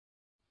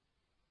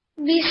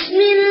بسم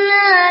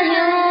الله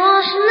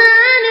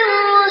الرحمن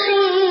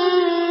الرحيم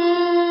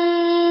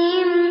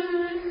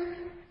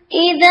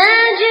إذا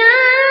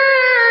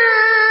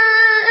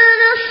جاء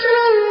نصر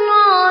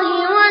الله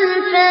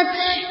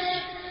والفتح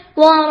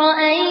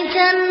ورأيت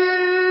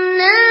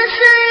الناس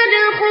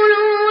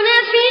يدخلون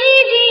في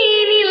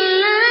دين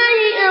الله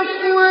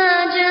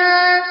أفواجا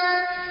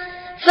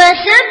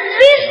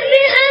فسبح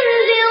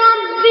بحمد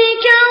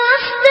ربك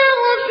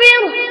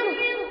واستغفره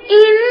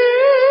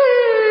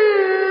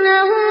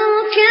إنه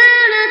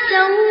كان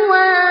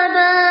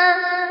توابا.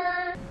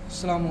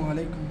 السلام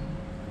عليكم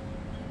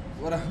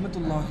ورحمة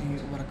الله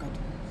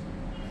وبركاته.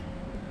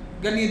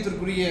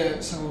 கண்ணியத்திற்குரிய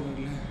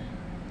சகோதரர்களே,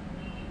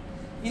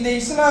 இந்த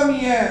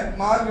இஸ்லாமிய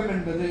மார்க்கம்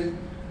என்பது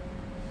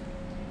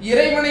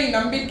இறைவனை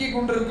நம்பிக்கை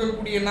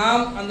கொண்டிருக்கக்கூடிய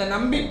நாம் அந்த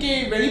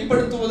நம்பிக்கையை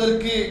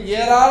வெளிப்படுத்துவதற்கு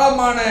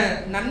ஏராளமான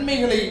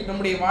நன்மைகளை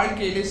நம்முடைய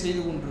வாழ்க்கையிலே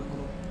செய்து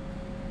கொண்டிருக்கிறோம்.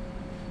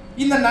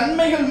 இந்த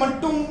நன்மைகள்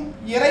மட்டும்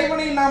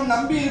இறைவனை நாம்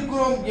நம்பி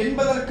இருக்கிறோம்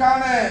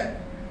என்பதற்கான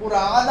ஒரு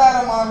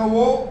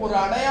ஆதாரமாகவோ ஒரு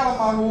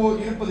அடையாளமாகவோ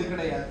இருப்பது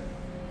கிடையாது.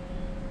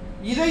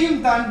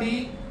 இதையும் தாண்டி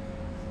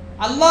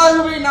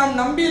அல்லாஹ்வை நாம்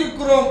நம்பி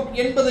இருக்கிறோம்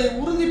என்பதை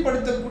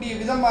உறுதிப்படுத்தக்கூடிய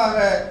விதமாக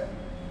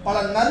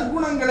பல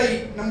நற்குணங்களை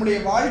நம்முடைய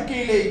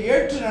வாழ்க்கையிலே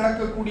ஏற்று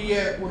நடக்கக்கூடிய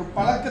ஒரு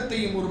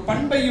பழக்கத்தையும் ஒரு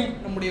பண்பையும்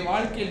நம்முடைய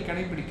வாழ்க்கையில்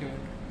கடைபிடிக்க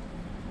வேண்டும்.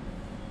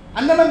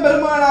 அண்ணலம்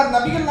பெருமானார்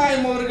நபிகள்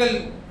நாயகம் அவர்கள்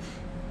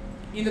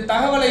இந்த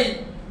தகவலை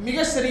மிக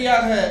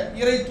சரியாக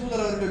இறை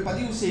தூதர் அவர்கள்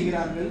பதிவு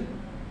செய்கிறார்கள்.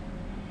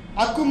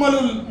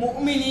 அக்குமலுல்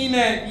முஃமினீன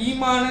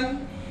ஈமானன்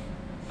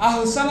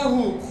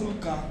அஹ்ஸனஹு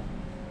குல்கா,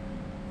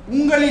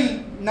 உங்களில்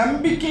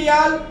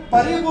நம்பிக்கையால்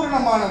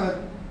பரிபூர்ணமானவர்.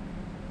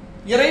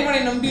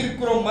 இறைவனை நம்பி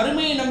இருக்கிறோம்,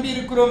 மறுமையை நம்பி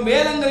இருக்கிறோம்,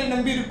 வேதங்களை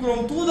நம்பி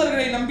இருக்கிறோம்,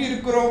 தூதர்களை நம்பி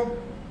இருக்கிறோம்.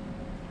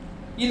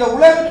 இந்த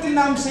உலகத்தில்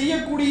நாம்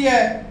செய்யக்கூடிய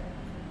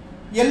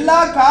எல்லா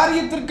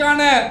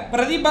காரியத்திற்கான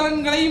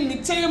பிரதிபலன்களையும்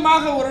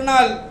நிச்சயமாக ஒரு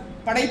நாள்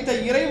படைத்த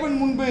இறைவன்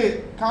முன்பு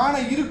காண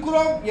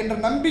இருக்கிறோம் என்ற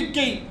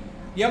நம்பிக்கை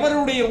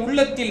எவருடைய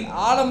உள்ளத்தில்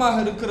ஆழமாக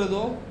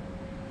இருக்கிறதோ,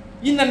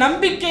 இந்த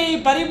நம்பிக்கையை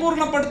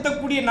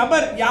பரிபூர்ணப்படுத்தக்கூடிய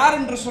நபர் யார்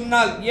என்று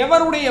சொன்னால்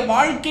எவருடைய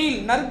வாழ்க்கையில்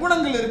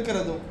நற்குணங்கள்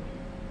இருக்கிறதோ,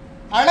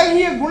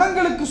 அழகிய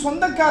குணங்களுக்கு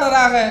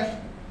சொந்தக்காரராக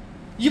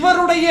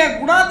இவருடைய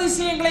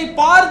குணாதிசயங்களை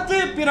பார்த்து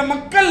பிற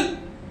மக்கள்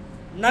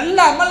நல்ல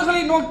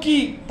அமல்களை நோக்கி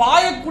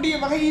பாயக்கூடிய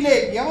வகையிலே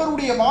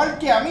எவருடைய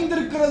வாழ்க்கை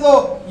அமைந்திருக்கிறதோ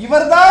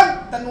இவர்தான்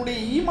தன்னுடைய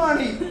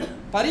ஈமானை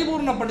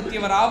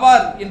பரிபூர்ணப்படுத்தியவர்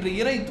ஆவார் என்று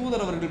இறை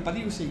தூதர் அவர்கள்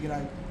பதிவு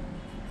செய்கிறார்கள்.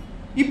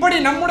 இப்படி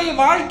நம்முடைய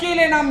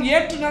வாழ்க்கையிலே நாம்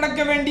ஏற்று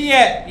நடக்க வேண்டிய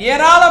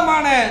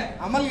ஏராளமான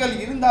அமல்கள்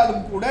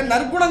இருந்தாலும் கூட,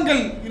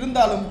 நற்குணங்கள்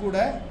இருந்தாலும் கூட,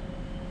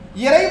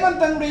 இறைவன்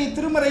தன்னுடைய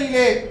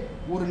திருமறையிலே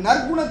ஒரு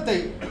நற்குணத்தை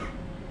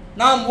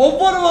நாம்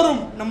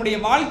ஒவ்வொருவரும் நம்முடைய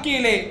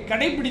வாழ்க்கையிலே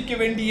கடைபிடிக்க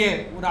வேண்டிய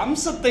ஒரு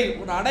அம்சத்தை,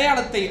 ஒரு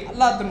அடையாளத்தை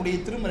அல்லாஹ் தன்னுடைய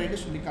திருமறையிலே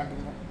சொல்லி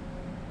காட்டுகிறான்.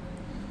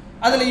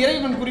 அதில்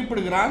இறைவன்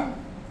குறிப்பிடுகிறான்,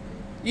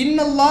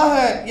 இன்னல்லாஹ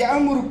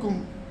யஅமுருக்கும்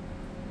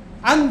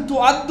அன்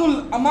துஅத்துல்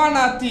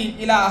அமானாத்தி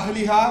இலா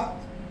அஹ்லிஹா.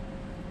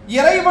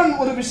 இறைவன்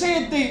ஒரு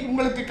விஷயத்தை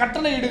உங்களுக்கு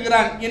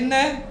கட்டளையிடுகிறான். என்ன?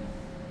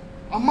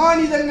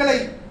 அமானிதங்களை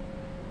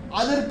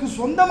அதற்கு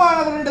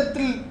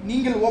சொந்தமானவரிடத்தில்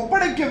நீங்கள்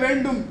ஒப்படைக்க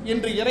வேண்டும்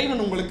என்று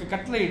இறைவன் உங்களுக்கு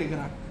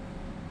கட்டளையிடுகிறான்.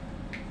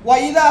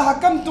 வைதா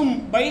ஹக்கம்தும்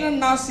பைனன்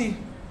நாசி,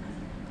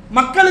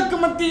 மக்களுக்கு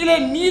மத்தியிலே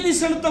நீதி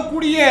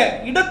செலுத்தக்கூடிய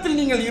இடத்தில்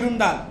நீங்கள்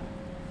இருந்தால்,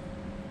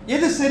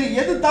 எது சரி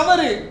எது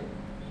தவறு,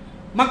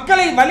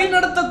 மக்களை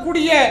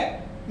வழிநடத்தக்கூடிய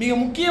மிக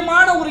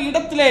முக்கியமான ஒரு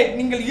இடத்திலே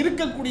நீங்கள்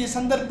இருக்கக்கூடிய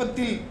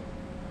சந்தர்ப்பத்தில்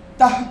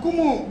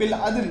தஹ்குமு பில்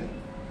அதில்,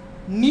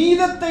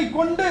 நீதத்தை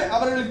கொண்டு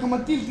அவர்களுக்கு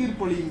மத்தியில்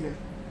தீர்ப்பளியுங்கள்.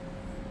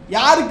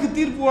 யாருக்கு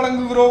தீர்ப்பு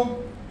வழங்குகிறோம்?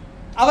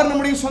 அவர்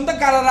நம்முடைய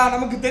சொந்தக்காரரா,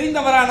 நமக்கு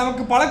தெரிந்தவரா,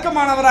 நமக்கு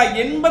பழக்கமானவரா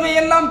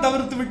என்பதையெல்லாம்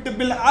தவிர்த்து விட்டு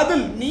பில்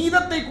அதில்,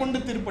 நீதத்தை கொண்டு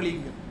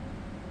தீர்ப்பளியுங்கள்.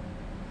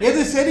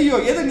 எது சரியோ,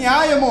 எது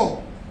நியாயமோ,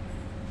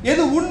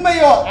 எது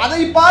உண்மையோ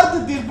அதை பார்த்து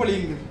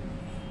தீர்ப்பளியுங்கள்.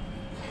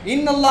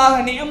 இன்னல்லாஹ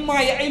நிஅம்மா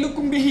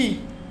யஇலுக்கும் பிஹி,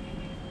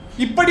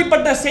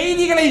 இப்படிப்பட்ட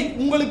செய்திகளை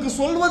உங்களுக்கு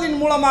சொல்வதன்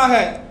மூலமாக,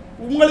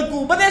 உங்களுக்கு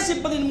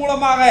உபதேசிப்பதன்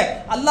மூலமாக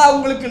அல்லாஹ்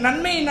உங்களுக்கு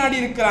நன்மையை நாடி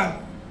இருக்கிறான்.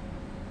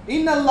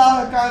 இன்னல்லாஹ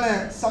கான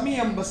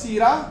சமியம்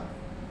பசீரா,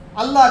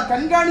 அல்லாஹ்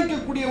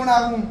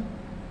கண்காணிக்கக்கூடியவனாகவும்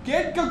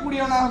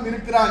கேட்கக்கூடியவனாகவும்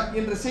இருக்கிறான்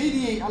என்ற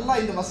செய்தியை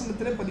அல்லாஹ் இந்த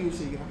வசனத்திலே பதிவு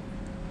செய்கிறான்.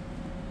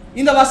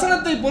 இந்த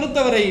வசனத்தை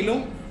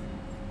பொறுத்தவரையிலும்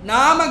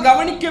நாம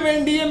கவனிக்க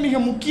வேண்டிய மிக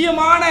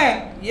முக்கியமான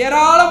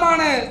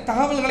ஏராளமான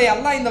தகவல்களை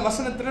அல்லாஹ் இந்த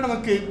வசனத்தில்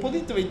நமக்கு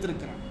பொதித்து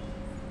வைத்திருக்கிறான்.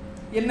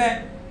 என்ன?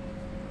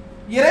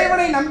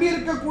 இறைவனை நம்பி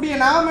இருக்கக்கூடிய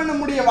நாம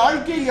நம்முடைய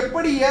வாழ்க்கையில்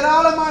எப்படி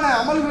ஏராளமான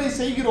அமல்களை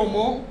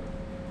செய்கிறோமோ,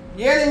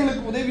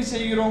 ஏழைகளுக்கு உதவி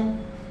செய்கிறோம்,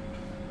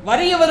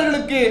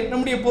 வறியவர்களுக்கு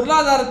நம்முடைய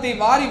பொருளாதாரத்தை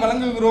வாரி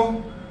வழங்குகிறோம்,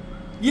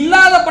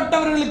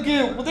 இல்லாதப்பட்டவர்களுக்கு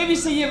உதவி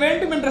செய்ய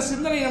வேண்டும் என்ற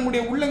சிந்தனை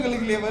நம்முடைய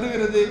உள்ளங்களிலே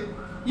வருகிறது.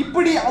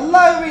 இப்படி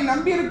அல்லாஹ்வை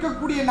நம்பி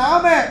இருக்கக்கூடிய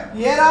நாம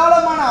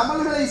ஏராளமான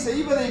அமல்களை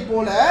செய்வதை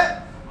போல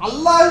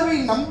அல்லாஹ்வை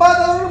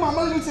நம்பாதவர்களும்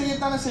அமல்கள்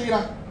செய்யத்தானே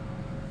செய்கிறான்.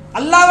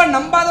 அல்லாஹ்வை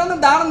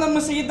நம்பாதவனும் தான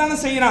தர்மம் செய்யத்தானே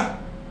செய்கிறான்.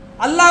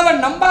 அல்லாஹ்வை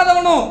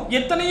நம்பாதவனும்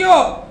எத்தனையோ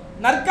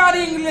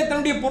நற்காரியங்களிலே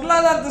தன்னுடைய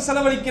பொருளாதாரத்தை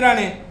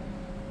செலவழிக்கிறானே.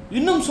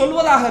 இன்னும்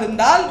சொல்வதாக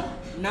இருந்தால்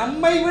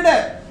நம்மை விட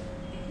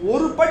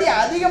ஒரு படி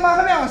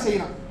அதிகமாகவே அவன்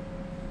செய்யறான்.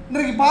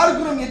 இன்றைக்கு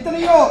பார்க்கிறோம்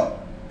எத்தனையோ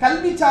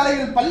கல்வி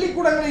சாலைகள்,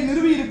 பள்ளிக்கூடங்களை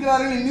நிறுவி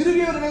இருக்கிறார்கள்.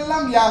 நிறுவியவர்கள்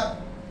எல்லாம் யார்?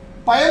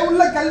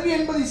 பயனுள்ள கல்வி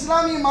என்பது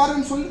இஸ்லாமிய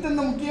மார்க்கம் சொல்லி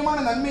தந்த முக்கியமான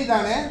நன்மை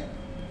தானே.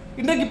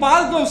 இன்றைக்கு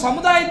பார்க்கிறோம்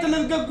சமுதாயத்தில்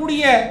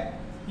இருக்கக்கூடிய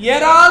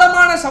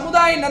ஏராளமான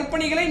சமுதாய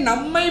நற்பணிகளை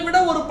நம்மை விட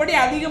ஒரு படி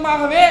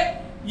அதிகமாகவே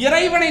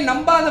இறைவனை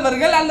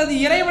நம்பாதவர்கள் அல்லது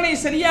இறைவனை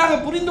சரியாக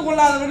புரிந்து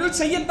கொள்ளாதவர்கள்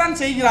செய்யத்தான்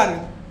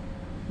செய்கிறார்கள்.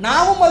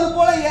 நாமும் அது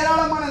போல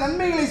ஏராளமான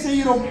நன்மைகளை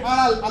செய்கிறோம்.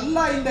 ஆனால்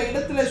அல்லாஹ் இந்த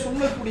இடத்திலே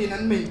சொல்லக்கூடிய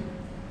நன்மை,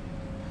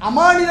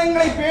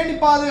 அமானிதங்களை பேணி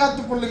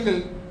பாதுகாத்துக்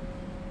கொள்ளுங்கள்.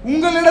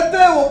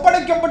 உங்களிடத்தில்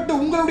ஒப்படைக்கப்பட்டு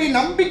உங்களுடைய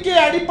நம்பிக்கையை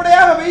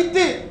அடிப்படையாக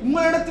வைத்து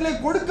உங்களிடத்திலே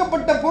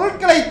கொடுக்கப்பட்ட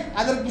பொருட்களை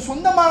அதற்கு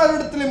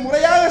சொந்தமானவரிடத்திலே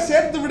முறையாக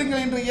சேர்த்து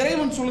விடுங்கள் என்று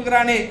இறைவன்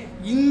சொல்கிறானே,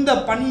 இந்த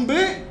பண்பு,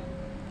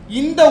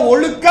 இந்த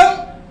ஒழுக்கம்,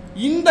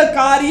 இந்த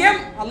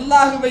காரியம்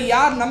அல்லாஹுவை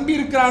யார் நம்பி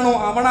இருக்கிறானோ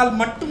அவனால்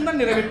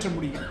மட்டும்தான் நிறைவேற்ற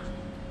முடியும்.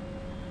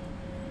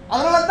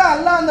 அதனால தான்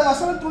அல்லாஹ் அந்த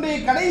வசனத்துடைய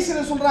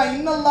கடைசியில் சொல்றான்,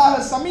 இன்னல்லாஹ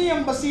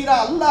சமீயம் பசீரா,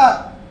 அல்லாஹ்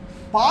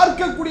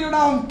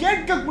பார்க்கக்கூடியவனாகவும்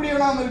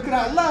கேட்கக்கூடியவனாகவும்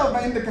இருக்கிறான். அல்லாஹ்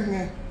பயந்துக்கங்க.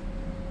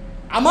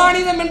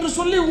 அமானிதம் என்று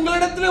சொல்லி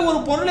உங்களிடத்தில் ஒரு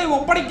பொருளை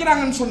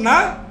ஒப்படைக்கிறாங்கன்னு சொன்னா,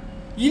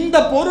 இந்த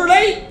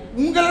பொருளை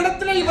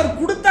உங்களிடத்தில் இவர்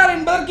கொடுத்தார்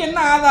என்பதற்கு என்ன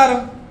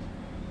ஆதாரம்?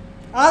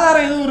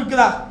 ஆதாரம் எதுவும்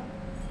இருக்குதா?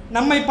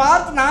 நம்மை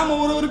பார்த்து நாம்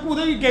ஒருவருக்கு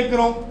உதவி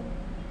கேட்கிறோம்,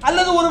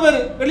 அல்லது ஒருவர்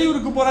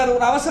வெளியூருக்கு போறார்,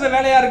 ஒரு அவசர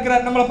வேலையா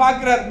இருக்கிறார், நம்மளை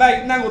பார்க்கிறார், பாய்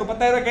நாங்கள் ஒரு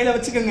 10,000 ரூபாய் கையில்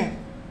வச்சுக்கோங்க,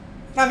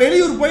 நான்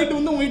வெளியூர் போயிட்டு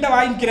வந்து உங்ககிட்ட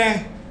வாங்கிக்கிறேன்,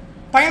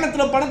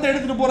 பயணத்தில் பணத்தை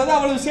எடுத்துகிட்டு போகிறது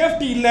அவ்வளவு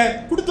சேஃப்டி இல்லை,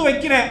 கொடுத்து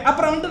வைக்கிறேன்,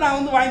 அப்புறம் வந்துட்டு நான்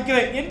வந்து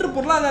வாங்கிக்கிறேன் என்று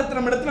பொருளாதாரத்தை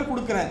நம்ம இடத்துல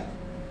கொடுக்குறேன்.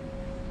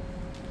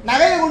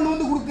 நகையை கொண்டு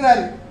வந்து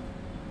கொடுக்குறாரு,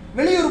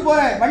 வெளியூர்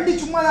போகிறேன், வண்டி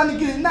சும்மா தான்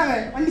நிற்கிது, இந்தாங்க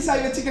வண்டி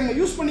சாவி வச்சுக்கோங்க,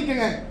 யூஸ்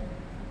பண்ணிக்கோங்க,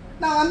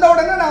 நான் வந்த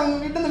உடனே நான்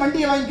உங்ககிட்ட இந்த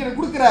வண்டியை வாங்கிக்கிறேன்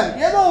கொடுக்குறாரு.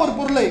 ஏதோ ஒரு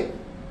பொருளை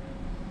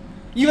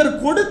இவர்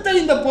கொடுத்த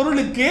இந்த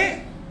பொருளுக்கு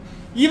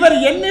இவர்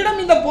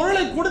என்னிடம் இந்த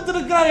பொருளை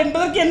கொடுத்திருக்கிறார்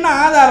என்பதற்கு என்ன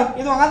ஆதாரம்?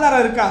 எதுவும்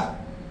ஆதாரம் இருக்கா?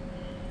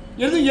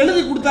 எதுவும்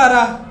எழுதி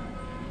கொடுத்தாரா?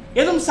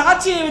 எதுவும்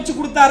சாட்சியை வச்சு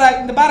கொடுத்தாரா?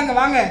 இந்த பாருங்க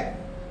வாங்க,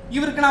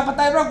 இவருக்கு நான்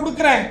 10,000 ரூபாய்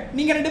கொடுக்குறேன்,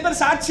 நீங்கள் 2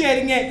 பேர் சாட்சியா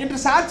இருங்க என்று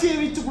சாட்சியை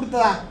வச்சு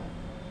கொடுத்ததா?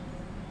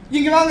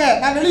 இங்க வாங்க,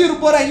 நான்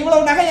வெளியூர் போறேன்,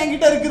 இவ்வளவு நகை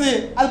என்கிட்ட இருக்குது,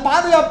 அது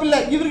பாதுகாப்பு இல்லை,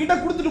 இவர்கிட்ட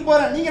கொடுத்துட்டு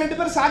போறேன், நீங்க 2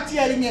 பேரும்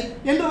சாட்சியா இருங்க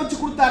என்று வச்சு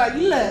கொடுத்தாரா?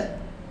 இல்ல.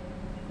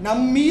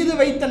 நம் மீது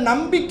வைத்த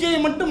நம்பிக்கையை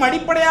மட்டும்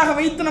அடிப்படையாக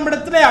வைத்து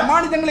நம்மிடத்திலே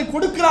அமானிதங்களை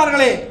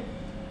கொடுக்கிறார்களே,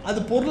 அது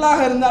பொருளாக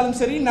இருந்தாலும்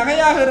சரி,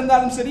 நகையாக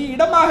இருந்தாலும் சரி,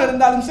 இடமாக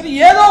இருந்தாலும் சரி,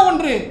 ஏதோ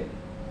ஒன்று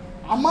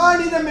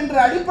அமானிதம் என்ற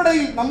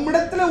அடிப்படையில்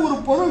நம்மிடத்தில் ஒரு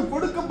பொருள்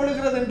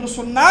கொடுக்கப்படுகிறது என்று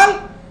சொன்னால்,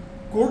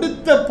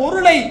 கொடுத்த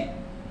பொருளை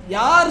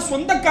யார்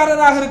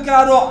சொந்தக்காரராக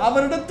இருக்கிறாரோ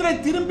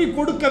அவரிடத்தில் திரும்பி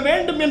கொடுக்க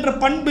வேண்டும் என்ற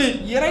பண்பு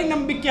இறை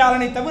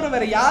நம்பிக்கையாளனை தவிர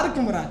வேற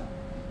யாருக்கும் வராது.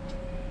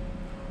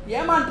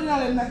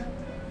 ஏமாற்றினால் என்ன?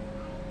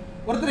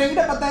 ஒருத்தர்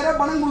என்கிட்ட 10,000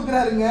 ரூபாய் பணம்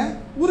கொடுக்குறாருங்க,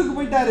 ஊருக்கு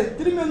போயிட்டாரு,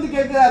 திரும்பி வந்து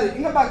கேட்கிறாரு,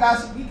 எங்கப்பா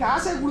காசு? நீ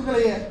காசே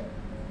கொடுக்கலையே,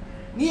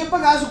 நீ எப்ப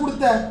காசு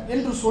கொடுத்த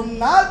என்று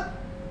சொன்னால்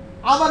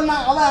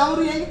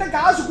அவர் என்கிட்ட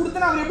காசு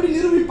கொடுத்தன அவர் எப்படி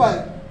நிரூபிப்பார்?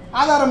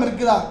 ஆதாரம்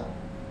இருக்குதா?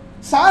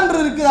 சான்று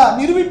இருக்குதா?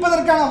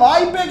 நிரூபிப்பதற்கான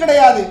வாய்ப்பே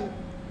கிடையாது.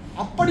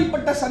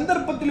 அப்படிப்பட்ட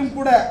சந்தர்ப்பத்திலும்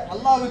கூட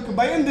அல்லாஹ்வுக்கு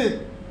பயந்து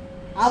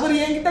அவர்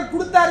என்கிட்ட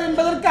கொடுத்தார்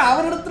என்பதற்கு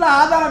அவரிடத்துல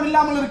ஆதாரம்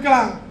இல்லாமல்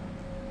இருக்கலாம்,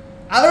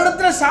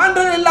 அவரிடத்துல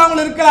சான்றுகள்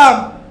இல்லாமல் இருக்கலாம்.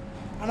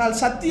 ஆனால்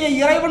சத்திய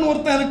இறைவன்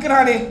ஒருத்தன்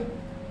இருக்கிறானே,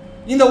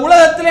 இந்த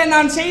உலகத்திலே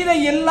நான் செய்த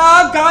எல்லா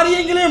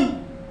காரியங்களும்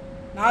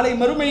நாளை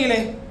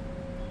மறுமையிலே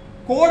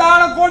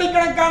கோடான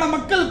கோடிக்கணக்கான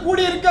மக்கள்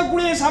கூடி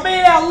இருக்கக்கூடிய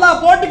சபையிலே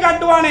அல்லாஹ் போட்டு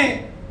காட்டுவானே,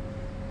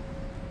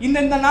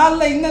 இந்த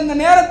நாள்ல, இந்த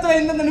நேரத்தில்,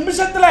 இந்த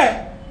நிமிஷத்துல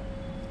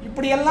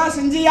இப்படி எல்லாம்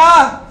செஞ்சியா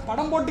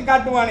படம் போட்டு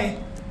காட்டுவானே,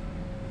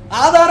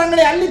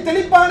 ஆதாரங்களை அள்ளி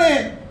தெளிப்பானே.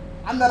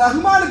 அந்த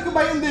ரஹ்மானுக்கு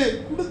பயந்து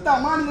கொடுத்த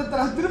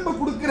அமானிதத்தை திரும்ப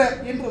கொடுக்கிற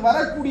என்று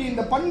வரக்கூடிய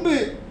இந்த பண்பு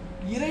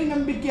இறை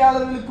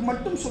நம்பிக்கையாளர்களுக்கு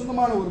மட்டும்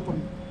சொந்தமான ஒரு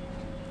பண்பு.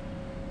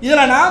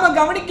 இதுல நாம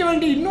கவனிக்க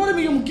வேண்டிய இன்னொரு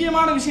மிக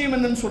முக்கியமான விஷயம்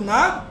என்னன்னு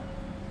சொன்னா,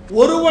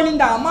 ஒருவன்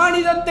இந்த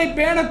அமானிதத்தை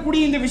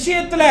பேணக்கூடிய இந்த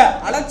விஷயத்துல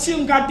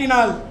அலட்சியம்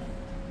காட்டினால்,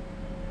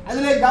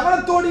 அதிலே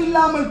கவனத்தோடு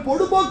இல்லாமல்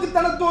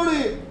பொடுபோக்குத்தனத்தோடு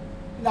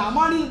இந்த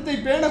அமானிதத்தை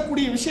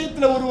பேணக்கூடிய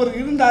விஷயத்துல ஒருவர்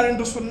இருந்தார்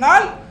என்று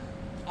சொன்னால்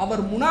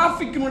அவர்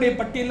முனாஃபிக்கினுடைய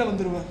பட்டியலில்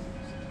வந்துடுவார்.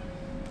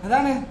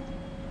 அதானே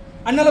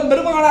அண்ணலம்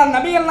பெருமானார்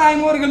நபிகள்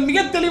நாயகம் அவர்கள் மிக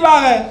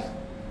தெளிவாக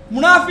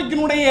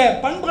முனாஃபிக்கினுடைய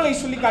பண்புகளை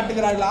சொல்லி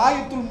காட்டுகிறார்கள்.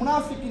 ஆயத்துல்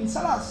முனாஃபிக்கின்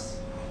சலாஸ்,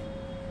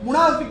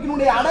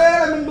 முனாஃபிக்கினுடைய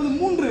அடையாளம் என்பது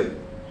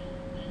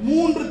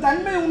 3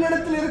 தன்மை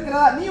உன்னிடத்தில்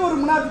இருக்கிறதா? நீ ஒரு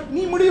முனாஃபிக்,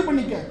 நீ முடிவு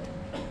பண்ணிக்க.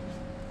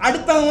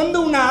 அடுத்தவன் வந்து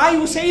உன்னை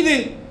ஆய்வு செய்து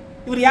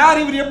இவர் யார்,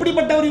 இவர்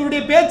எப்படிப்பட்டவர்,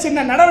 இவருடைய பேச்சு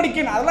என்ன,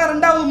 நடவடிக்கை, அதெல்லாம்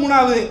 2வது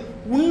 3வது.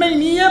 உன்னை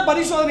நீயே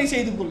பரிசோதனை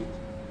செய்து கொள்.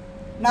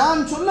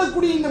 நான்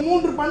சொல்லக்கூடிய இந்த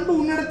 3 பண்பு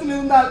உன்னிடத்தில்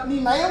இருந்தால் நீ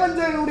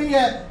நயவஞ்சகனுடைய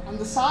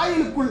அந்த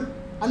சாயலுக்குள்,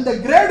 அந்த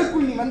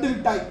கிரேடுக்குள் நீ வந்து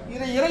விட்டாய்.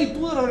 இறை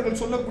தூதர்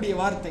அவர்கள் சொல்லக்கூடிய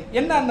வார்த்தை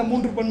என்ன? அந்த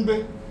 3 பண்பு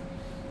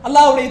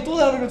அல்லாஹ்வுடைய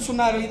தூதர் அவர்கள்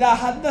சொன்னார்கள், இதா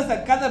ஹத்தஸ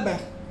கதப,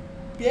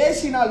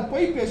 பேசினால்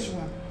பொய்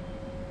பேசுவான்,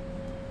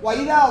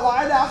 வைதா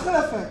வாத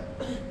அஹ்லஃப,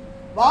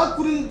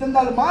 வாக்குறுதி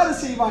தந்தால் மாறு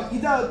செய்வான்,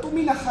 இதா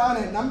துமின கான,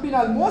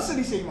 நம்பினால்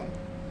மோசடி செய்வான்.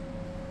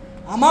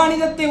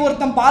 அமானிதத்தை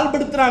ஒருத்தன்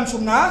பால்படுத்துறான்னு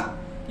சொன்னா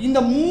இந்த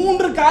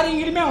 3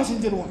 காரியங்களுமே அவன்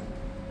செஞ்சிருவான்.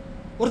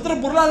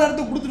 ஒருத்தர்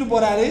பொருளாதாரத்தை கொடுத்துட்டு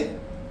போறாரு,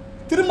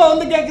 திரும்ப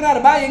வந்து கேட்கிறாரு,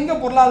 பா எங்க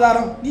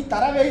பொருளாதாரம்? நீ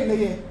தரவே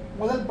இல்லையே.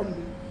 முதல்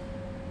பண்பு.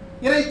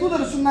 இறை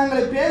தூதர்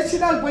சொன்னாங்களே,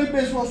 பேசினால் போய்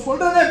பேசுவோம்,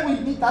 சொல்றதே போய்,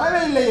 நீ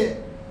தரவே இல்லையே.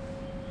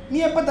 நீ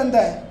எப்ப தந்த?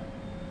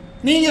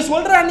 நீங்க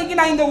சொல்ற அன்னைக்கு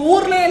நான் இந்த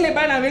ஊர்லயே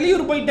இல்லைப்பா, நான்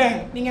வெளியூர் போயிட்டேன்,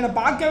 நீங்க என்ன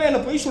பார்க்கவே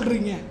இல்லை, போய்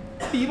சொல்றீங்க.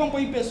 இவன்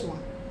போய்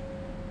பேசுவான்.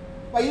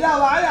 வைதா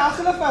வாய்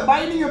அகலப்ப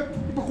பாய், நீங்க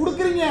இப்ப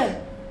கொடுக்குறீங்க,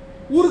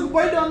 ஊருக்கு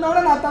போயிட்டு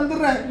வந்தவுடனே நான்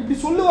தந்துடுறேன் இப்படி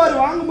சொல்லுவாரு.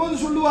 வாங்கும்போது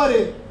சொல்லுவாரு.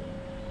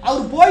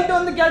 அவர் போயிட்டு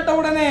வந்து கேட்ட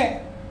உடனே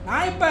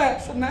நான் இப்ப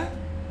சொன்னேன்,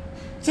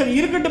 சரி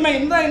இருக்கட்டுமே,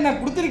 என்ன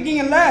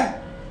கொடுத்துருக்கீங்கல்ல,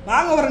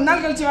 வாங்க ஒரு 2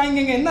 நாள் கழிச்சு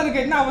வாங்கிங்க, என்ன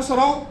இருக்கு, என்ன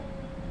அவசரம்,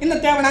 என்ன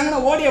தேவை, நாங்க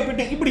நான் ஓடியா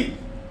போயிட்டேன். இப்படி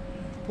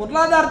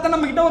பொருளாதாரத்தை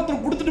நம்ம கிட்ட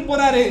ஒருத்தர் கொடுத்துட்டு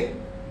போறாரு,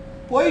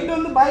 போயிட்டு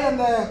வந்து பாய்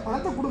அந்த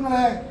பணத்தை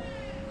கொடுங்களேன்,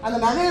 அந்த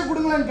நகையை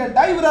கொடுங்களேன்னு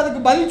கேட்டா இவர்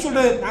அதுக்கு பதில்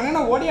சொல்றாரு, நாங்க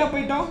என்ன ஓடியா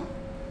போயிட்டோம்,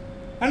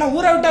 ஆனால்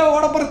ஊரை விட்டா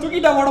ஓட போற,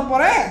 தூக்கிட்டா ஓட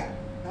போறேன்,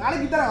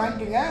 நாளைக்கு தர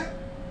வாங்கிக்கோங்க,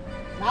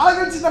 நாளை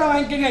கழிச்சு தர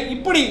வாங்கிக்கோங்க.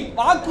 இப்படி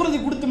வாக்குறுதி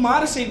கொடுத்து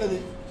மாறு செய்வது.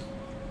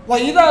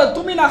 இதை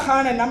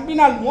துமினகான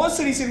நம்பினால்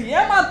மோசடி சரி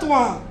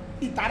ஏமாத்துவான்.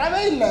 நீ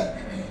தரவே இல்லை,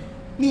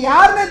 நீ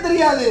யாருன்னே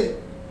தெரியாது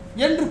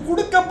என்று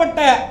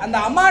கொடுக்கப்பட்ட அந்த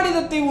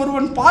அமானிதத்தை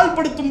ஒருவன்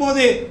பால்படுத்தும்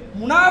போது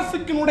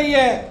முனாஃபிக்கினுடைய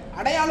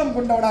அடையாளம்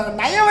கொண்டவனாக,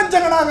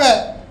 நயவஞ்சகனாக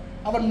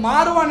அவன்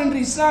மாறுவான் என்று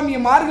இஸ்லாமிய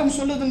மார்க்கம்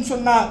சொல்லுதுன்னு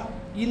சொன்னால்,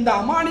 இந்த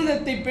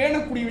அமானிதத்தை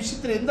பேணக்கூடிய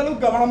விஷயத்தில் எந்த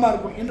அளவுக்கு கவனமா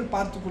இருக்கும் என்று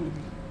பார்த்துக்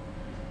கொள்ளுங்கள்.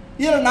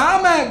 இதில்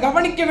நாம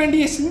கவனிக்க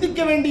வேண்டிய,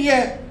 சிந்திக்க வேண்டிய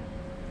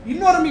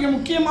இன்னொரு மிக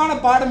முக்கியமான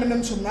பாடம்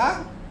என்னன்னு சொன்னா,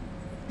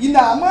 இந்த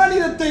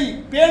அமானிதத்தை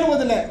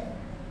பேணுவதில்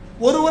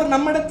ஒருவர்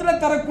நம்மிடத்துல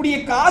தரக்கூடிய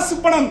காசு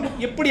பணம்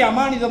எப்படி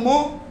அமானிதமோ,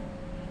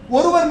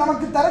 ஒருவர்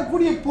நமக்கு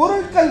தரக்கூடிய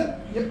பொருட்கள்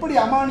எப்படி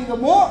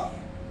அமானிதமோ,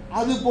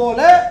 அதுபோல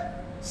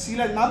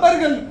சில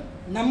நபர்கள்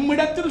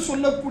நம்மிடத்தில்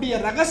சொல்லக்கூடிய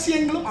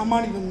ரகசியங்களும்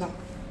அமானிதம் தான்.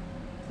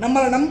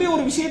 நம்மளை நம்பி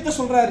ஒரு விஷயத்தை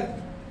சொல்றாரு,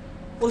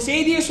 ஒரு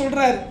செய்தியை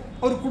சொல்றாரு,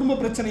 ஒரு குடும்ப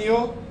பிரச்சனையோ,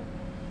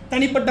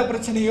 தனிப்பட்ட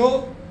பிரச்சனையோ,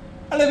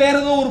 அல்ல வேற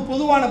ஏதோ ஒரு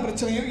பொதுவான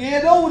பிரச்சனையோ,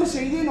 ஏதோ ஒரு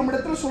செய்தியை நம்ம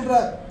இடத்துல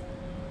சொல்றாரு.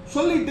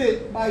 சொல்லிட்டு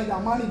பா இது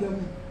அமானிதம்,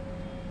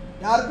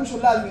 யாருக்கும்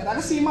சொல்லாதீங்க,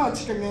 ரகசியமா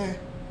வச்சுக்கோங்க,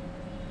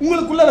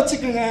 உங்களுக்குள்ள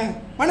வச்சுக்கோங்க.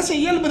 மனசு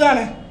இயல்பு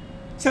தானே.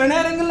 சில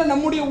நேரங்களில்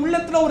நம்முடைய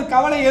உள்ளத்துல ஒரு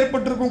கவலை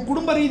ஏற்பட்டிருக்கும்,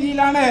 குடும்ப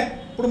ரீதியிலான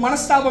ஒரு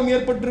மனஸ்தாபம்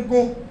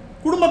ஏற்பட்டிருக்கும்,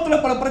 குடும்பத்துல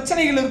பல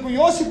பிரச்சனைகள் இருக்கும்,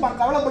 யோசிப்பான்,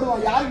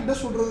 கவலைப்படுவான், யார்கிட்ட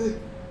சொல்றது,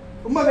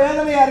 ரொம்ப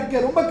வேதனையா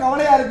இருக்கு, ரொம்ப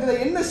கவலையா இருக்குது,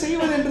 என்ன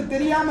செய்வது என்று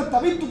தெரியாம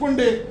தவித்து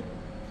கொண்டு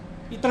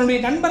தன்னுடைய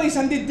நண்பரை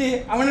சந்தித்து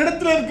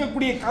அவனிடத்துல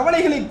இருக்கக்கூடிய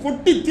கவலைகளை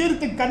கொட்டி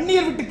தீர்த்து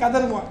கண்ணீர் விட்டு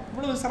கதறுவான்.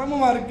 இவ்வளவு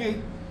சிரமமா இருக்கு,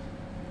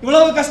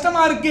 இவ்வளவு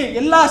கஷ்டமா இருக்கு,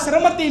 எல்லா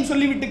சிரமத்தையும்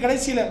சொல்லிவிட்டு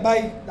கடைசியில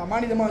பாய்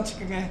அமானிதமா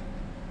வச்சுக்கோங்க,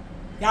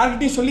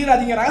 யார்கிட்டையும்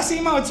சொல்லிடாதீங்க,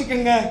 ரகசியமா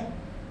வச்சுக்கோங்க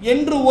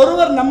என்று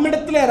ஒருவர்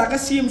நம்மிடத்துல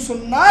ரகசியம்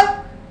சொன்னால்,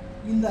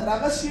 இந்த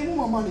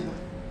ரகசியமும்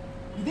அமானிதம்,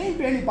 இதையும்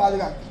பேணி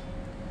பாதுகாக்கும்.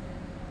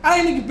 ஆனா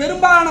இன்னைக்கு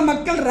பெரும்பாலான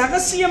மக்கள்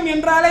ரகசியம்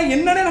என்றாலே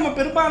என்னன்னு நம்ம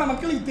பெரும்பாலான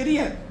மக்களுக்கு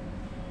தெரியாது.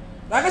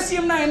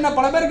 ரகசியம்னா என்ன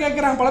பல பேர்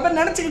கேட்குறாங்க, பல பேர்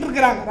நினச்சிக்கிட்டு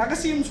இருக்கிறாங்க.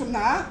 ரகசியம்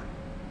சொன்னா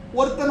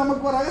ஒருத்தர்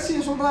நமக்கு ஒரு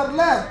ரகசியம்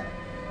சொல்றாருல்ல,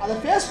 அதை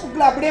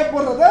ஃபேஸ்புக்கில் அப்படியே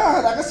போடுறத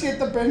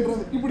ரகசியத்தை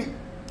பேணுறது. இப்படி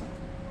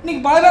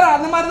இன்னைக்கு பல பேர்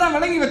அந்த மாதிரி தான்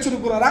விளங்கி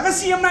வச்சிருக்கிறோம்.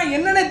 ரகசியம்னா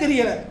என்னன்னே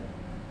தெரியல.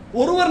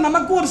 ஒருவர்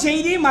நமக்கு ஒரு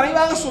செய்தியை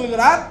மறைவாக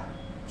சொல்கிறார்,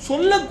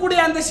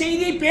 சொல்லக்கூடிய அந்த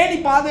செய்தியை பேணி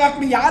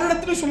பாதுகாக்கணும்,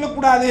 யாரிடத்திலும்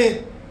சொல்லக்கூடாது,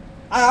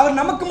 அவர்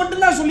நமக்கு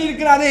மட்டும்தான்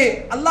சொல்லியிருக்கிறாரு,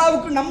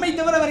 அல்லாவுக்கு நம்மை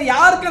தவிர வேறு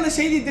யாருக்கு அந்த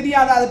செய்தி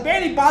தெரியாது, அதை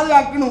பேணி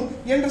பாதுகாக்கணும்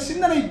என்ற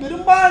சிந்தனை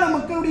பெரும்பாலான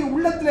மக்களுடைய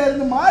உள்ளத்தில்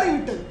இருந்து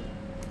மாறிவிட்டது.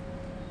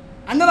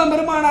 அண்ணலம்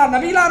பெருமானார்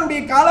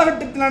நபிகளாருடைய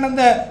காலகட்டத்தில்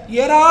நடந்த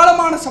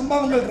ஏராளமான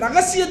சம்பவங்கள்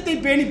ரகசியத்தை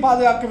பேணி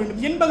பாதுகாக்க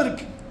வேண்டும்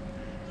என்பதற்கு.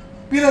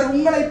 பிறர்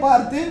உங்களை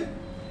பார்த்து,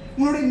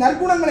 உங்களுடைய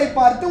நற்குணங்களை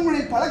பார்த்து,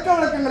 உங்களுடைய பழக்க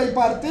வழக்கங்களை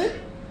பார்த்து,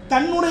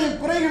 தன்னுடைய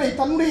குறைகளை,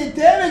 தன்னுடைய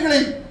தேவைகளை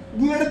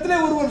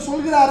உங்களிடத்தில் ஒருவர்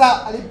சொல்கிறாரா,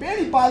 அதை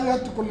பேணி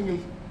பாதுகாத்துக்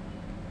கொள்ளுங்கள்,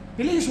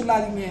 வெளியே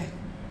சொல்லாதீங்க,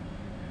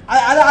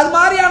 அது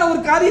மாதிரியான ஒரு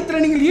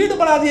காரியத்தில் நீங்கள்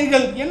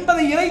ஈடுபடாதீர்கள்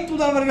என்பதை இறை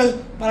தூதரவர்கள்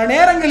பல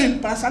நேரங்களில்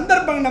பல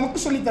சந்தர்ப்பங்கள்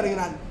நமக்கு சொல்லித்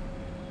தருகிறார்கள்.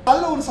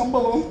 அதில் ஒரு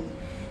சம்பவம்,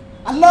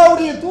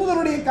 அல்லாஹ்வுடைய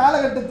தூதருடைய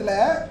காலகட்டத்தில்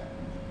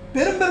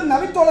பெரும் பெரும்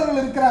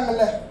நபித்தோழர்கள்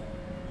இருக்கிறாங்கல்ல,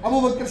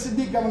 அபூபக்கர்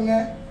சித்திக் அவங்க,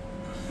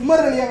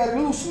 உமர் அலி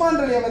அவர்கள்,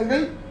 உஸ்மான் அலி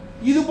அவர்கள்,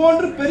 இது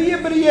போன்று பெரிய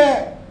பெரிய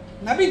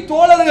நபி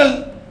தோழர்கள்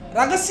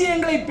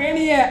ரகசியங்களை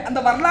பேணிய அந்த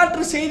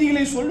வரலாற்று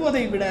செய்திகளை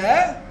சொல்வதை விட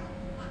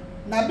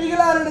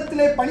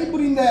நபிகளாரிடத்திலே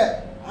பணிபுரிந்த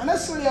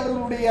அனஸ் அலி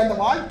அவர்களுடைய அந்த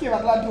வாழ்க்கை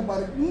வரலாற்று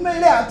பாருங்க,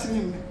 உண்மையிலே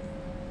ஆச்சரியம்.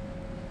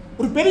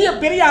 ஒரு பெரிய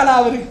பெரிய ஆளா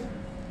அவரு.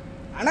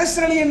 அனஸ்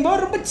அலி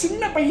என்பவர் ரொம்ப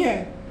சின்ன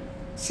பையன்,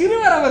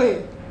 சிறுவர். அவரு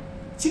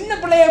சின்ன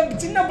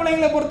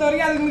பிள்ளைங்களை பொறுத்த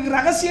வரைக்கும் அதுங்களுக்கு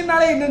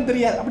ரகசியம்னாலே என்னன்னு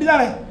தெரியாது,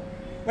 அப்படிதானே,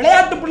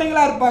 விளையாட்டு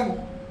பிள்ளைங்களா இருப்பாங்க.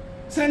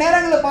 சில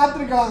நேரங்களில்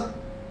பார்த்துருக்கலாம்,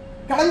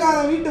 கடங்கான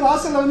வீட்டு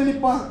வாசல்ல வந்து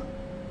நிற்பான்,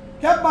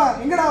 கேட்பான்,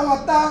 எங்கடா அவங்க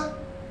அத்தா,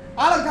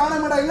 ஆளை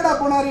காணமாடா, எங்கடா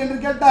போனாரு என்று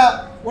கேட்டா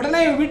உடனே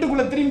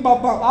வீட்டுக்குள்ள திரும்பி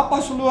பார்ப்பான். பாப்பா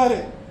சொல்லுவாரு,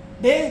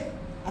 டே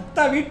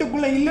அத்தா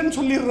வீட்டுக்குள்ள இல்லைன்னு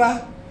சொல்லிடுறா,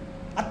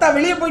 அத்தா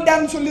வெளியே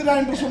போயிட்டாருன்னு சொல்லிடுறா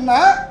என்று சொன்னா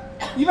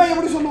இவன்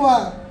எப்படி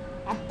சொல்லுவான்,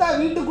 அத்தா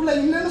வீட்டுக்குள்ள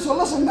இல்லைன்னு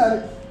சொல்ல சொன்னாரு.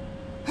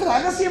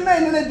 ரகசியம்னா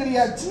என்னன்னே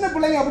தெரியாது, சின்ன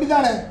பிள்ளைங்க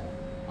அப்படித்தானே.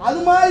 அது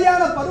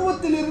மாதிரியான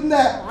பருவத்தில் இருந்த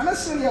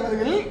அனஸ் அலி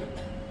அவர்கள்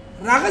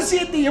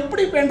ரகசியத்தை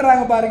எப்படி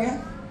பேணுறாங்க பாருங்க.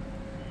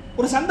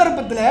 ஒரு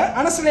சந்தர்ப்பத்தில்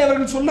அனஸ்ரலி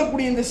அவர்கள்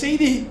சொல்லக்கூடிய இந்த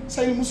செய்தி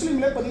சஹீஹ்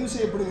முஸ்லிம்ல பதிவு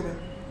செய்யப்படுகிறது.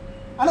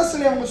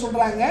 அனஸ்ரலி அவங்க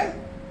சொல்றாங்க,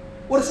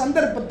 ஒரு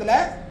சந்தர்ப்பத்தில்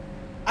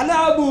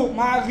அலாபு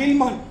மா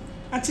கில்மான்,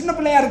 நான் சின்ன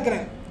பிள்ளையா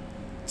இருக்கிறேன்,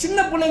 சின்ன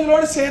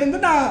பிள்ளைங்களோடு சேர்ந்து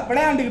நான்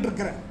விளையாண்டுக்கிட்டு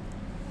இருக்கிறேன்.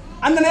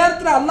 அந்த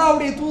நேரத்தில்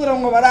அல்லாஹ்வுடைய தூதர்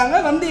அவங்க வராங்க,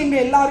 வந்து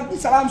எங்கள்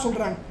எல்லாருக்கும் சலாம்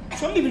சொல்கிறாங்க.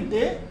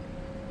 சொல்லிவிட்டு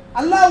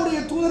அல்லாஹ்வுடைய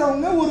தூதர்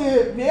அவங்க ஒரு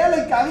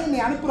வேலைக்காக என்னை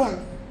அனுப்புகிறாங்க.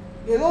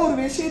 ஏதோ ஒரு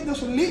விஷயத்தை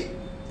சொல்லி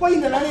போய்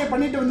இந்த வேலையை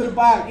பண்ணிட்டு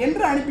வந்திருப்பா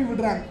என்று அனுப்பி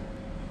விடுறாங்க.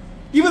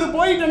 இவர்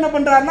போயிட்டு என்ன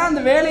பண்ணுறாருன்னா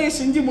அந்த வேலையை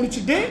செஞ்சு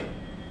முடிச்சுட்டு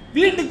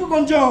வீட்டுக்கு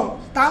கொஞ்சம்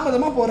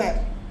தாமதமாக போகிறார்.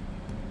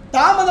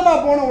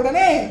 தாமதமாக போன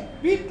உடனே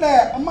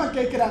வீட்டில் அம்மா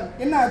கேட்குறாங்க,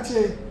 என்ன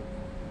ஆச்சு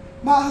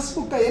மா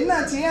ஹஸ்புக்கா, என்ன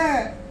ஆச்சு, ஏன்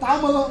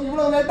தாமதம்,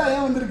 இவ்வளோ லேட்டாக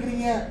ஏன்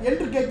வந்திருக்கிறீங்க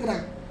என்று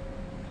கேட்குறாங்க.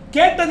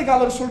 கேட்டதுக்கு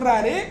அவர்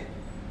சொல்கிறாரு,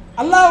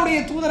 அல்லாஹ்வுடைய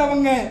தூதர்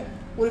அவங்க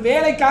ஒரு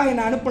வேலைக்காக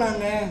என்னை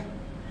அனுப்புனாங்க,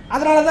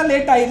 அதனால தான்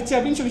லேட் ஆயிடுச்சு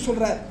அப்படின்னு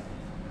சொல்கிறார்.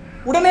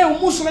 உடனே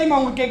உம்மு சுலைம்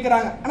அவங்க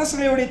கேட்குறாங்க,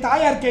 அனஸ்ரலியுடைய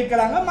தாயார்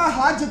கேட்குறாங்க, மா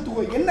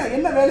ஹாஜத்துகோ,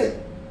 என்ன வேலை,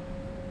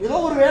 ஏதோ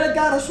ஒரு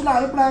வேலைக்காக ரசூலுல்லாஹ்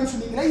அனுப்புனாங்கன்னு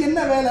சொன்னீங்களே, என்ன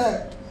வேலை?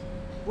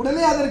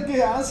 உடனே அதற்கு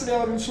அனஸ்ரலி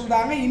அவர்கள்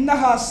சொல்கிறாங்க,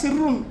 இன்னஹா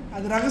சிர்ருன்,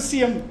 அது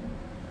ரகசியம்,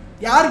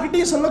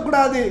 யாருக்கிட்டையும்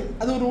சொல்லக்கூடாது,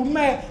 அது ஒரு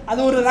உண்மை, அது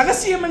ஒரு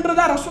ரகசியம் என்று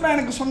தான் ரசூலுல்லாஹ்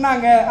எனக்கு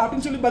சொன்னாங்க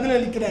அப்படின்னு சொல்லி பதில்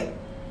அளிக்கிறார்.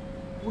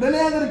 உடனே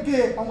அதற்கு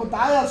அவங்க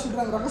தாயார்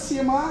சொல்கிறாங்க,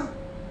 ரகசியமா,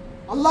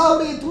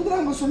 அல்லாஹ்வுடைய தூதர்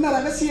அவங்க சொன்ன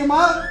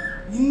ரகசியமா,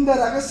 இந்த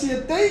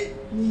ரகசியத்தை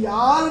நீ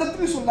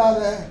யாரிடத்துலையும்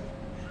சொல்லாத.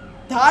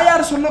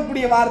 தாயார்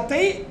சொல்லக்கூடிய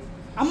வார்த்தை,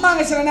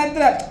 அம்மாங்க சில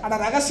நேரத்தில் அட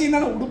ரகசியம்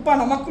தானே உடுப்பா,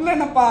 நமக்குள்ள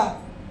என்னப்பா,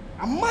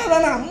 அம்மா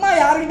தானே, அம்மா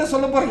யார்கிட்ட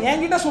சொல்ல போகிறேன்,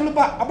 என்கிட்ட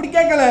சொல்லுப்பா, அப்படி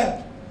கேட்கல.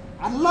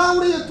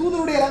 அல்லாஹ்வுடைய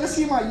தூதருடைய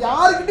ரகசியமா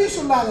யாருக்கிட்டையும்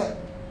சொல்லாத,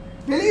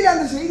 வெளியில்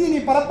அந்த செய்தியை நீ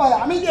பரப்பாத,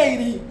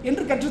 அமைதியாயிரி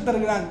என்று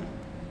கற்றுத்தருகிறாங்க.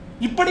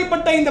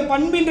 இப்படிப்பட்ட இந்த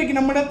பண்பு இன்றைக்கு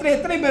நம்ம இடத்துல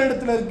எத்தனை பேர்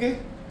இடத்துல இருக்கு?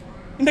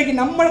 இன்றைக்கு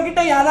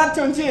நம்மகிட்ட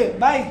யாராச்சும் வந்து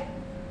பாய்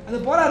அது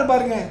போறாரு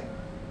பாருங்க,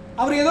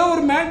 அவர் ஏதோ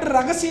ஒரு மேட்ரு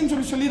ரகசியம்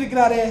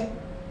சொல்லியிருக்கிறாரு,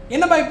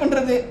 என்ன பாய்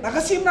பண்ணுறது,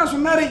 ரகசியம் நான்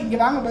சொன்னார், இங்கே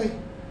வாங்க பாய்,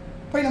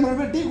 போய் நம்ம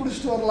போய் டீ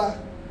குடிச்சிட்டு வரலாம்,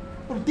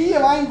 ஒரு டீயை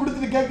வாங்கி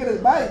கொடுத்துட்டு கேட்குறது,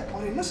 பாய்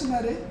அவர் என்ன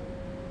சொன்னார்,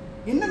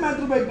 என்ன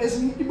மேட்ரு பாய்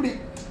பேசுங்க. இப்படி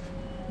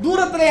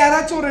தூரத்தில்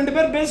யாராச்சும் ஒரு 2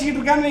 பேர் பேசிக்கிட்டு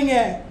இருக்கான்னு வைங்க,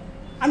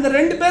 அந்த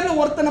 2 பேரில்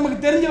ஒருத்தர்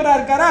நமக்கு தெரிஞ்சவராக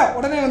இருக்காரா,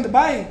 உடனே வந்து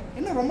பாய்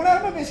என்ன ரொம்ப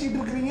நேரமாக பேசிக்கிட்டு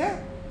இருக்கிறீங்க,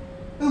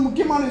 இது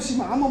முக்கியமான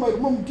விஷயமா, ஆமாம் பாய்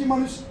ரொம்ப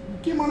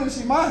முக்கியமான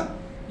விஷயமா,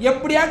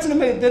 எப்படியாச்சும்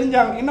நம்ம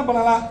தெரிஞ்சாங்க, என்ன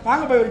பண்ணலாம்,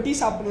 வாங்க போய் ஒரு டீ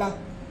சாப்பிடலாம்,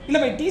 இல்லை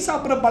போய் டீ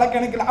சாப்பிட்ற பழக்கம்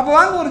எனக்கு இல்லை, அப்போ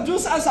வாங்க ஒரு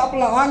ஜூஸாக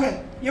சாப்பிடலாம் வாங்க,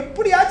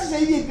 எப்படியாச்சும்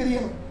செய்தியை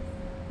தெரியணும்.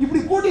 இப்படி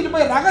கூட்டிகிட்டு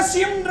போய்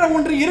ரகசியம்ன்ற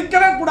ஒன்று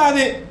இருக்கவே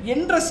கூடாது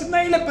என்ற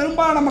சிந்தனையில்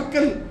பெரும்பாலான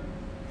மக்கள்.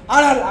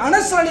 ஆனால்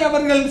அனஸ்ரலி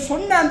அவர்கள்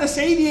சொன்ன அந்த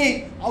செய்தியை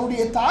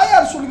அவருடைய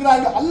தாயார்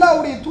சொல்கிறார்கள்,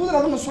 அல்லாஹ்வுடைய தூதர்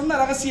அவங்க சொன்ன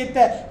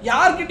ரகசியத்தை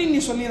யார்கிட்டையும்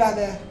நீ சொல்லிடாத.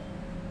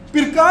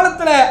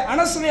 பிற்காலத்தில்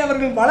அனஸ்ரலி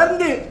அவர்கள்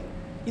வளர்ந்து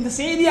இந்த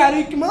செய்தியை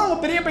அறிவிக்கும் போது அவங்க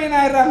பெரிய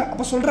பையனாயிடுறாங்க.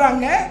 அப்போ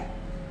சொல்கிறாங்க,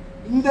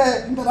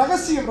 இந்த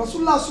ரகசியம்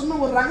ரசூலுல்லாஹ் சொன்ன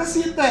ஒரு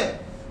ரகசியத்தை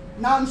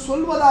நான்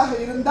சொல்வதாக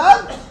இருந்தால்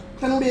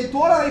தன்னுடைய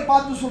தோழரை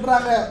பார்த்து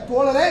சொல்கிறாங்க,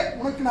 தோழரே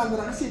உனக்கு நான் அந்த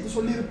ரகசியத்தை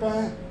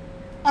சொல்லியிருப்பேன்,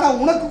 ஆனால்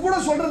உனக்கு கூட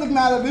சொல்கிறதுக்கு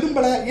நான் அதை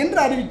விரும்பலை என்று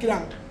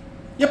அறிவிக்கிறாங்க.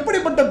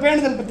 எப்படிப்பட்ட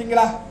பேணுதல்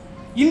பார்த்தீங்களா?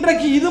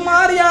 இன்றைக்கு இது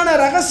மாதிரியான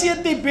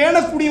ரகசியத்தை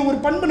பேணக்கூடிய ஒரு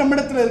பண்பு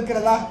நம்மிடத்தில்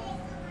இருக்கிறதா?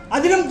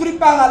 அதிலும்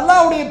குறிப்பாக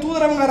அல்லாஹ்வுடைய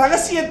தூதர் அவங்க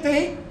ரகசியத்தை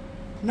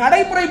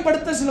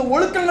நடைமுறைப்படுத்த சில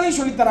ஒழுக்கங்களையும்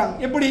சொல்லித்தராங்க.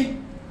 எப்படி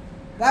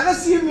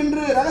ரகசியம்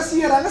என்று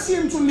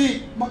ரகசியம் சொல்லி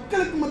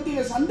மக்களுக்கு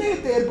மத்தியில்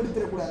சந்தேகத்தை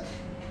ஏற்படுத்திடக்கூடாது.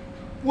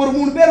 ஒரு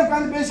 3 பேர்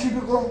உட்காந்து பேசிக்கிட்டு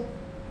இருக்கிறோம்,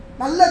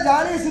 நல்ல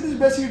ஜாலியாக சிரிச்சு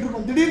பேசிக்கிட்டு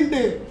இருக்கோம்,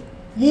 திடீர்னு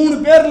 3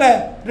 பேரில்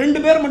 2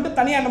 பேர் மட்டும்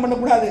தனியாக என்ன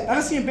பண்ணக்கூடாது,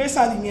 ரகசியம்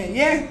பேசாதீங்க.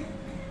 ஏன்?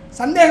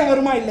 சந்தேகம்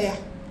வருமா இல்லையா?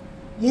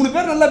 3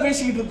 பேர் நல்லா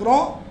பேசிக்கிட்டு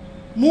இருக்கிறோம்,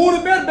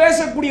 3 பேர்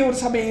பேசக்கூடிய ஒரு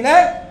சபையில்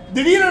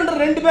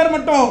திடீர்னு 2 பேர்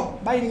மட்டும்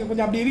பாய் நீங்கள்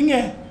கொஞ்சம் அப்படி இருங்க,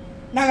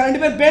 நாங்கள்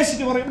 2 பேர்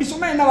பேசிட்டு வரோம், இப்படி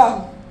சொன்னால்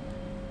என்னவாகும்?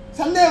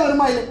 சந்தேகம்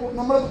வருமா இல்லை?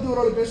 நம்மளை பற்றி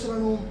ஒரு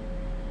பேசுகிறானோ,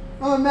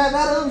 நம்ம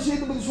வேற ஏதோ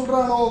விஷயத்தை பற்றி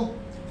சொல்கிறானோ,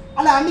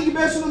 அல்ல அன்னைக்கு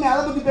பேசணும்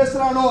அதை பற்றி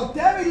பேசுகிறானோ,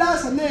 தேவையில்லாத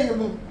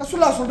சந்தேகங்கள்.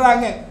 ரசூலுல்லாஹ்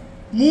சொல்கிறாங்க,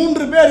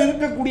 3 பேர்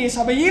இருக்கக்கூடிய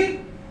சபையில்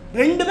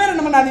 2 பேர்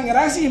என்ன பண்ணாதீங்க,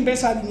 ரகசியம்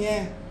பேசாதீங்க.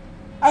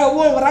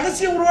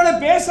 ரகசியம் ஒருவேளை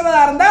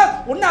பேசுறதா இருந்தால்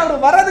ஒன்று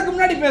அவர் வர்றதுக்கு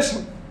முன்னாடி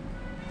பேசணும்,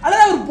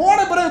 அல்லது அவர் போன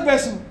பிறகு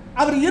பேசணும்.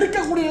 அவர்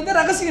இருக்கக்கூடியதை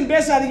ரகசியம்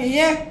பேசாதீங்க.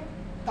 ஏன்?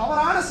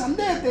 தவறான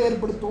சந்தேகத்தை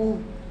ஏற்படுத்தும்.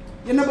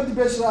 என்னை பற்றி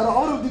பேசுகிறாரோ,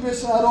 அவரை பற்றி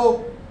பேசுகிறாரோ,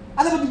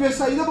 அதை பற்றி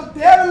பேசுகிறார், இதை பற்றி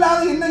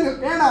தேவையில்லாத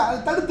எண்ணங்கள் வேணாம், அதை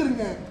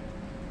தடுத்துருங்க.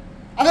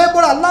 அதே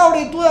போல்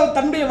அல்லாஹ்வுடைய தூதர்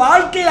தன்னுடைய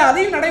வாழ்க்கையில்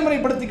அதையும்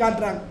நடைமுறைப்படுத்தி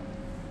காட்டுறாங்க.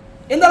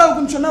 எந்த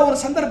அளவுக்குன்னு சொன்னால், ஒரு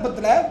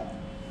சந்தர்ப்பத்தில்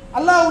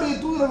அல்லாஹ்வுடைய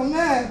தூதரவங்க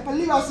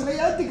பள்ளிவாசலை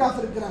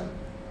இஅ்திகாஃப் இருக்கிறாங்க.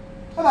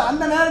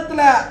 அந்த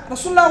நேரத்தில்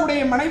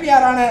ரசூலுல்லாஹ்வுடைய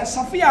மனைவியாரான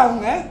சஃபியா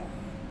அவங்க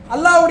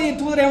அல்லாஹ்வுடைய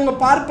தூதரை அவங்க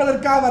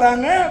பார்ப்பதற்காக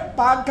வராங்க,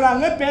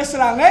 பார்க்குறாங்க,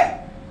 பேசுகிறாங்க,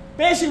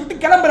 பேசிவிட்டு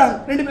கிளம்புறாங்க.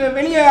 2 பேர்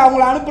வெளியே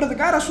அவங்கள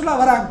அனுப்புறதுக்காக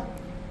ரசூலுல்லாஹ் வராங்க.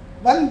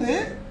 வந்து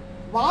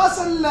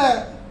வாசலில்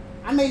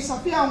அன்னை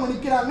சஃபியா அவங்க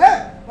நிற்கிறாங்க,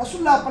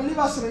 ரசூலுல்லாஹ்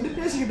பள்ளிவாசல் 2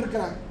 பேசிக்கிட்டு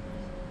இருக்கிறாங்க.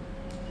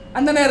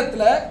 அந்த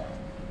நேரத்தில்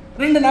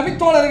 2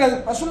 நபித்தோழர்கள்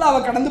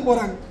ரசூலுல்லாஹ்வை கடந்து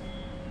போகிறாங்க.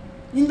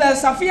 இந்த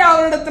சஃபியா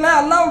அவரிடத்துல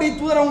அல்லாஹ்வுடைய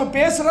தூதர் அவங்க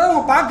பேசுகிறத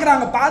அவங்க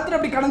பார்க்குறாங்க, பார்த்துட்டு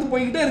அப்படி கடந்து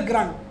போய்கிட்டே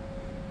இருக்கிறாங்க.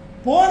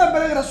 போன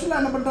பிறகு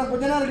ரசூலுல்லாஹ் என்ன பண்ணுறாங்க,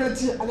 கொஞ்ச நேரம்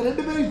கழிச்சு அந்த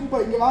 2 பேரையும்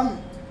கூப்பிட, இங்கே வாங்க,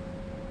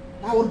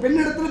 நான் ஒரு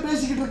பெண் இடத்துல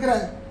பேசிக்கிட்டு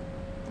இருக்கிறேன்,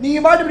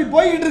 நீங்கள் பாட்டு இப்படி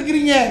போய்கிட்டு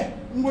இருக்கிறீங்க,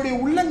 உங்களுடைய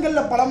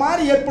உள்ளங்களில் பல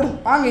மாதிரி ஏற்படும்.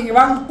 வாங்க இங்கே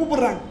வாங்க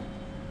கூப்பிடுறாங்க.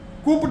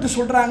 கூப்பிட்டு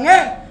சொல்கிறாங்க,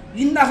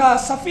 இன்னஹா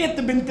சஃபியத்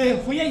பின்த்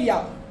ஹுயையா,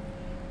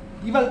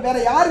 இவள் வேற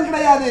யாரும்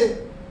கிடையாது,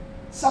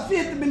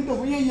 சஃபியத் பின்த்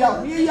ஹுயையா,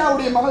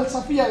 ஹுயையாவுடைய மகள்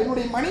சஃபியா,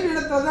 என்னுடைய மனைவி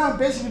இடத்துல தான்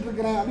நான் பேசிக்கிட்டு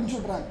இருக்கிறேன் அப்படின்னு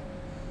சொல்கிறாங்க.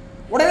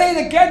 உடனே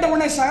இதை கேட்ட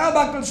உடனே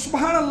சஹாபாக்கள்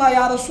சுப்ஹானல்லாஹ்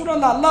யா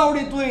ரசூலல்லாஹ்,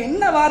 அல்லாஹ்வுடைய தூதர்,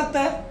 என்ன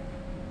வார்த்தை,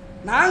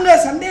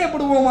 நாங்கள்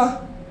சந்தேகப்படுவோமா,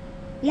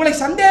 உங்களை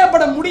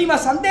சந்தேகப்பட முடியுமா,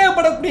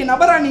 சந்தேகப்படக்கூடிய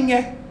நபரா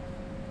நீங்கள்?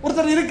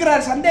 ஒருத்தர்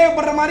இருக்கிறார்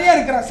சந்தேகப்படுற மாதிரியே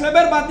இருக்கிறார். சில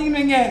பேர்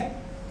பார்த்தீங்கன்னு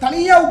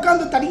தனியாக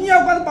உட்காந்து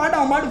பாட்டு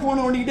அவன் பாட்டு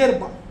ஃபோனை ஓடிக்கிட்டே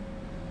இருப்பான்,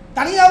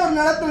 தனியாக ஒரு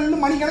நிலத்தில்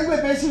நின்று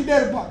மணிக்கணக்கில் பேசிக்கிட்டே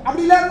இருப்பான்.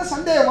 அப்படி இல்லாத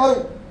சந்தேகம்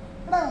வரும்,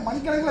 ஏன்னா அவன்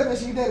மணிக்கணக்கில்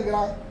பேசிக்கிட்டே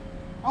இருக்கிறான்,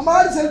 அவன்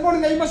பாட்டு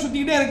செல்ஃபோனு கைமா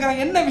சுற்றிக்கிட்டே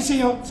இருக்கிறான், என்ன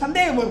விஷயம்,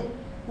 சந்தேகம் வரும்.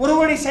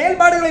 ஒருவருடைய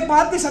செயல்பாடுகளை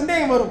பார்த்து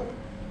சந்தேகம் வரும்.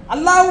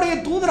 அல்லாஹ்வுடைய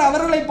தூதர்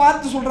அவர்களை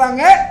பார்த்து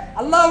சொல்கிறாங்க,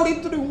 அல்லாஹ்வுடைய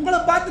தூதர் உங்களை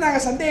பார்த்து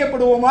நாங்கள்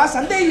சந்தேகப்படுவோமா,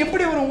 சந்தேகம்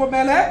எப்படி வரும் உங்கள்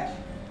மேலே,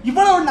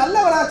 இவ்வளவு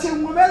நல்லவராச்சு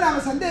உங்கள் மேலே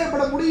நாங்கள்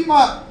சந்தேகப்பட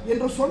முடியுமா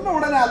என்று சொன்ன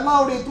உடனே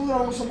அல்லாஹ்வுடைய தூதர்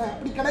அவங்க சொன்னாங்க,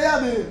 அப்படி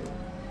கிடையாது,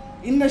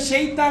 இந்த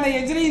ஷைத்தான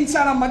எஜ்ரி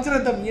இன்சான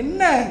மஜ்ரதம்,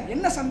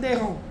 என்ன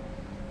சந்தேகம்,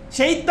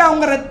 ஷைத்தா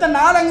உங்க ரத்த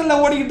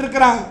நாளங்களில் ஓடிக்கிட்டு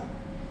இருக்கிறான்,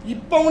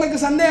 இப்போ உனக்கு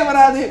சந்தேகம்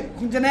வராது,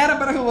 கொஞ்ச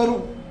நேரம் பிறகு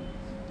வரும்.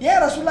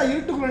 ஏன் ரசூலுல்லாஹ்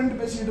இருட்டுக்குள்ள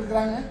நின்று பேசிக்கிட்டு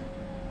இருக்கிறாங்க,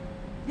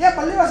 ஏன்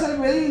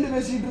பள்ளிவாசலுக்கு வெளியே நின்று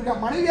பேசிக்கிட்டு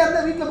இருக்காங்க, மனைவியாக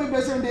இருந்தால் வீட்டில் போய்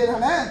பேச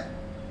வேண்டியதானே,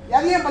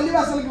 ஏன்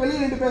பள்ளிவாசலுக்கு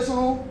வெளியே நின்று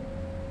பேசணும்,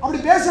 அப்படி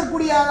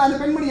பேசக்கூடிய அந்த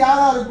பெண்மணி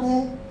யாராக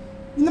இருக்கும்,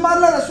 இந்த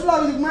மாதிரிலாம்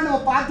ரசூலுல்லாஹ் இதுக்கு முன்னாடி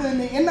நம்ம பார்த்தது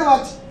இல்லை, என்ன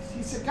வாச்சு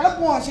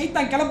கிளப்புவோம்,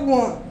 ஷைத்தான்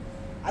கிளப்புவோம்.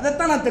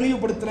 அதைத்தான் நான்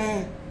தெளிவுபடுத்துகிறேன்,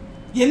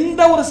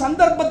 எந்த ஒரு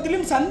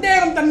சந்தர்ப்பத்திலும்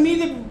சந்தேகம் தன்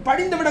மீது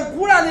படிந்து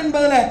விடக்கூடாது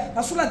என்பதில்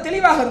ரசூலுல்லாஹ்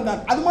தெளிவாக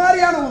இருந்தார். அது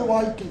மாதிரியான ஒரு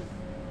வாழ்க்கை,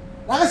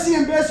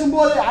 ரகசியம்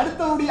பேசும்போது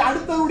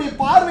அடுத்தவருடைய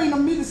பார்வை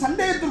நம் மீது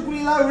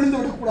சந்தேகத்திற்குரியதாக விழுந்து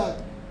விடக்கூடாது.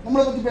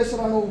 நம்மளை பற்றி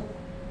பேசுகிறானோ,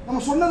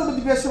 நம்ம சொன்னதை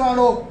பற்றி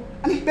பேசுகிறானோ,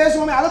 அன்னைக்கு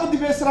பேசுவோமே அதை பற்றி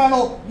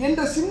பேசுகிறானோ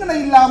என்ற சிந்தனை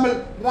இல்லாமல்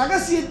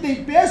ரகசியத்தை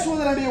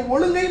பேசுவதனுடைய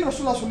ஒழுங்கையும்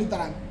ரசூலுல்லாஹ்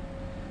சொல்லித்தராங்க.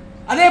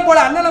 அதே போல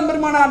அண்ணலம்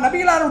பெருமானார்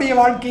நபிகளாருடைய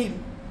வாழ்க்கையில்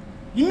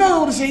இன்னொரு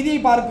ஒரு செய்தியை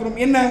பார்க்கிறோம்.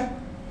 என்ன,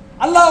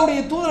 அல்லாஹ்வுடைய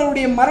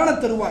தூதருடைய மரண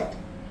தருவாய்,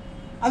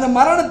 அந்த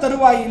மரண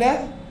தருவாயில்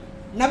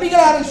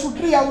நபிகளாரை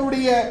சுற்றி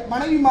அவருடைய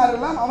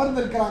மனைவிமாரெல்லாம்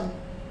அமர்ந்திருக்கிறாங்க.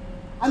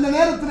 அந்த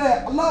நேரத்தில்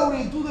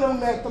அல்லாஹ்வுடைய தூதர்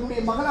அவங்க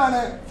தன்னுடைய மகளான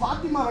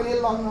ஃபாத்திமா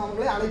ரலியல்லாஹு அன்ஹா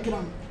அவங்களை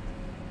அழைக்கிறாங்க.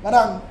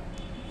 வராங்க,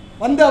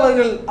 வந்து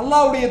அவர்கள்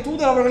அல்லாஹ்வுடைய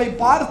தூதர் அவர்களை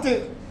பார்த்து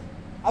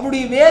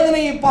அவருடைய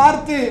வேதனையை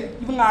பார்த்து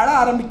இவங்க அழ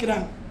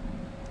ஆரம்பிக்கிறாங்க.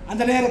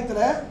 அந்த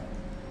நேரத்தில்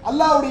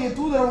அல்லாஹ்வுடைய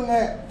தூதர் அவங்க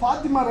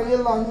ஃபாத்திமா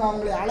ரலியல்லாஹு அன்ஹா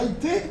அவங்களை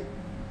அழைத்து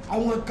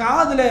அவங்க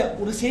காதில்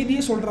ஒரு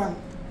செய்தியை சொல்கிறாங்க.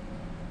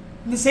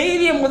 இந்த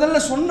செய்தியை முதல்ல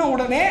சொன்ன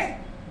உடனே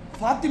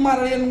ஃபாத்திமா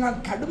ரலியல்லாஹு அன்ஹா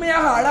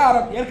கடுமையாக அழ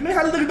ஏற்கனவே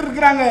அழுதுகிட்டு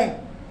இருக்கிறாங்க,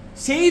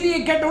 செய்தியை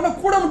கேட்ட உடனே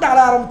கூட மட்டும்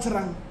அழ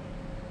ஆரம்பிச்சிடுறாங்க.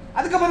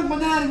 அதுக்கப்புறம்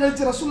கொஞ்ச நேரம்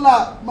கழிச்சு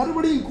ரசூலுல்லாஹ்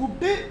மறுபடியும்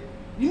கூப்பிட்டு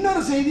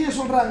இன்னொரு செய்தியை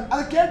சொல்கிறாங்க.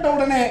 அதை கேட்ட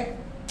உடனே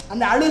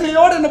அந்த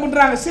அழுகையோடு என்ன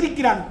பண்ணுறாங்க,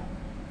 சிரிக்கிறாங்க.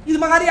 இது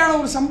மாதிரியான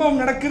ஒரு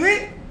சம்பவம் நடக்குது.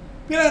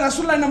 பிறகு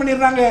ரசூலுல்லாஹ் என்ன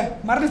பண்ணிடுறாங்க,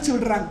 மரணிச்சு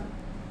விடுறாங்க.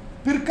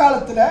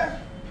 பிற்காலத்தில்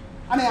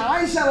அன்னை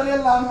ஆயிஷா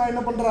ரலியல்லாஹு அன்ஹா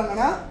என்ன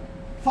பண்ணுறாங்கன்னா,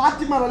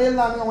 ஃபாத்திமா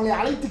ரலியல்லாஹு அன்ஹா அவங்களை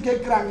அழைத்து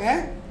கேட்குறாங்க,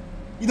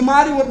 இது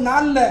மாதிரி ஒரு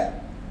நாளில்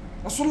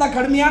ரசூலுல்லாஹ்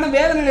கடுமையான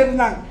வேதனையில்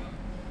இருந்தாங்க,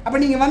 அப்போ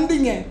நீங்கள்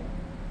வந்தீங்க,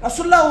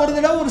 ரசூலுல்லாஹ் ஒரு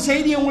தடவை ஒரு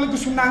செய்தியை உங்களுக்கு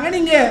சொன்னாங்க,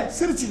 நீங்கள்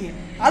சிரிச்சிங்க,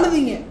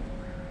 அழுதிங்க,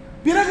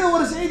 பிறகு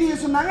ஒரு செய்தியை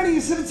சொன்னாங்க,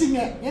 நீங்கள் சிரிச்சிங்க,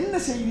 என்ன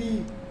செய்தி,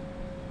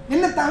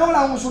 என்ன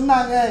தகவல் அவங்க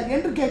சொன்னாங்க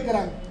என்று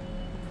கேட்குறாங்க.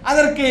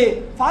 அதற்கு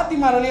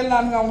ஃபாத்திமா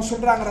ரலியல்லாஹு அன்ஹா அவங்க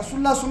சொல்கிறாங்க,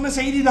 ரசூலுல்லாஹ் சொன்ன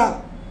செய்தி தான்,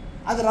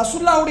 அது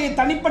ரசூலுல்லாஹ்வுடைய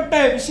தனிப்பட்ட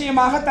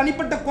விஷயமாக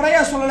தனிப்பட்ட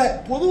குறையாக சொல்லலை,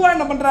 பொதுவாக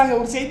என்ன பண்ணுறாங்க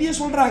ஒரு செய்தியை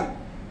சொல்கிறாங்க.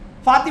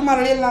 ஃபாத்திமா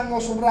ரலியல்லாஹு அன்ஹா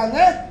சொல்கிறாங்க,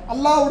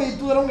 அல்லாஹ்வுடைய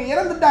தூதரவங்க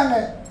இறந்துட்டாங்க,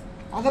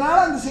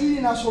 அதனால் அந்த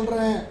செய்தியை நான்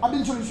சொல்கிறேன்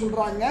அப்படின்னு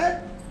சொல்கிறாங்க.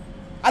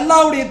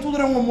 அல்லாஹ்வுடைய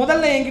தூதரவங்க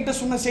முதல்ல என்கிட்ட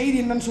சொன்ன செய்தி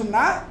என்னன்னு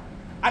சொன்னால்,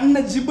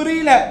 அன்ன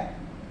ஜிப்ரீல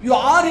யு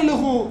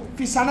ஆரிலுஹு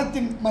ஃபி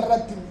சனத்தின்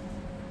மர்ரத்தின்,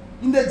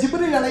 இந்த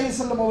ஜிப்ரீல்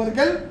அலைஹிஸ்ஸலாம்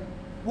அவர்கள்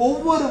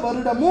ஒவ்வொரு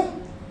வருடமும்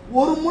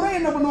ஒரு முறை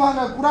என்ன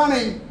பண்ணுவாங்க,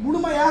 குர்ஆனை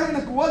முழுமையாக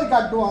எனக்கு ஓதி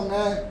காட்டுவாங்க,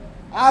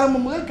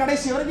 ஆரம்பம் முதல்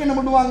கடைசி வரைக்கும் என்ன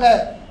பண்ணுவாங்க,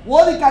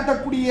 ஓதி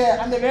காட்டக்கூடிய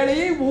அந்த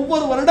வேலையை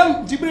ஒவ்வொரு வருடம்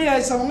ஜிப்ரீல்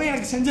அலைஹிஸ்ஸலாம்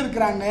எனக்கு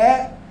செஞ்சுருக்கிறாங்க.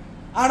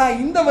 ஆனால்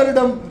இந்த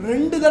வருடம்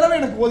 2 தடவை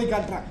எனக்கு ஓதி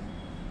காட்டுறாங்க.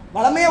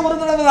 வளமையாக ஒரு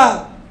தடவை தான்,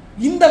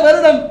 இந்த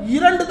வருடம்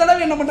 2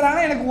 தடவை என்ன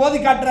பண்ணுறாங்கன்னா எனக்கு ஓதி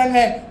காட்டுறாங்க.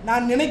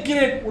 நான்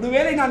நினைக்கிறேன்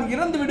ஒருவேளை நான்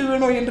இறந்து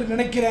விடுவேனோ என்று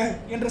நினைக்கிறேன்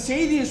என்ற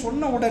செய்தியை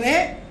சொன்ன உடனே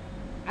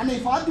அன்னை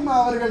ஃபாத்திமா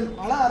அவர்கள்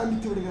அழ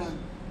ஆரம்பித்து விடுகிறாங்க.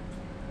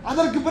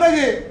 அதற்கு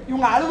பிறகு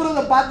இவங்க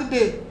அழுகுறதை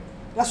பார்த்துட்டு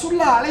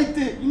ரசூலுல்லாஹ்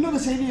அழைத்து இன்னொரு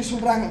செய்தியை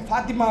சொல்கிறாங்க,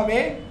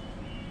 ஃபாத்திமாவே,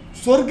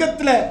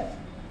 சொர்க்கத்தில்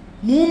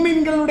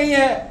மூமின்களுடைய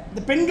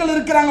இந்த பெண்கள்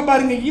இருக்கிறாங்க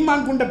பாருங்க,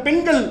 ஈமான் கொண்ட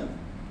பெண்கள்,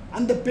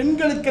 அந்த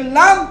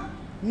பெண்களுக்கெல்லாம்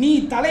நீ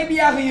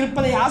தலைவியாக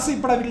இருப்பதை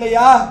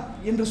ஆசைப்படவில்லையா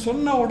என்று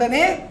சொன்ன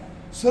உடனே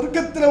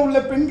சொர்க்கத்தில் உள்ள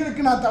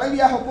பெண்களுக்கு நான்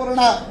தலைவியாக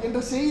போறேனா என்ற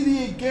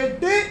செய்தியை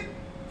கேட்டு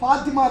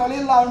ஃபாத்திமா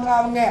ரலியல்லாஹு அன்ஹா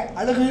அவங்க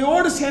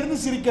அழுகையோடு சேர்ந்து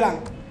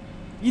சிரிக்கிறாங்க.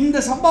 இந்த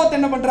சம்பவத்தை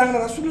என்ன பண்ணுறாங்க,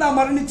 ரசூலுல்லாஹ்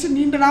மரணித்து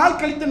நீண்ட நாள்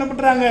கழித்து என்ன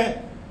பண்ணுறாங்க,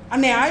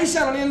 அன்னை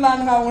ஆயிஷா ரலியல்லாஹு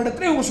அன்ஹா அவங்க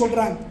இடத்துல இவங்க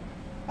சொல்கிறாங்க.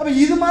 அப்போ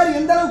இது மாதிரி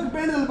எந்த அளவுக்கு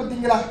பேணுதல்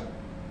பார்த்தீங்களா,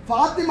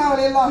 ஃபாத்திமா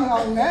ரலியல்லாஹு அன்ஹா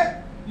அவங்க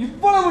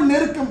இவ்வளவு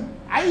நெருக்கம்.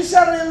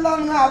 ஆயிஷா ரலியல்லாஹு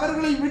அன்ஹா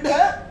அவர்களை விட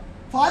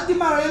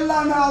ஃபாத்திமா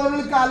ரலியல்லாஹு அன்ஹா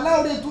அவர்களுக்கு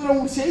அல்லாஹ்வுடைய தூதர்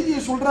ஒரு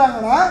செய்தியை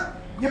சொல்றாங்கன்னா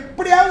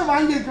எப்படியாவது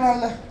வாங்கி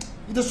இருக்கலாம்ல.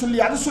 இதை சொல்லி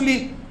அதை சொல்லி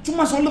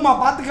சும்மா சொல்லுமா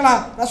பார்த்துக்கலாம்,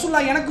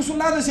 ரசூலுல்லாஹ் எனக்கு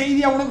சொல்லாத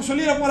செய்தியை உனக்கு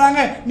சொல்லிட போறாங்க,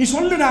 நீ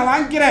சொல்லு நான்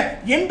வாங்கிக்கிறேன்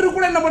என்று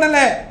கூட என்ன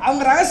பண்ணல,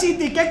 அவங்க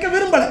ரகசியத்தை கேட்க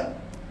விரும்பல.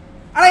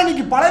 ஆனா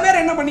இன்னைக்கு பல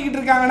பேர் என்ன பண்ணிக்கிட்டு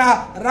இருக்காங்கன்னா,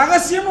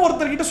 ரகசியம்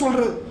ஒருத்தர்கிட்ட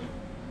சொல்றது.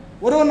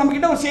 ஒருவர் நம்ம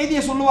கிட்ட ஒரு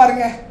செய்தியை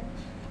சொல்லுவாருங்க,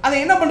 அதை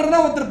என்ன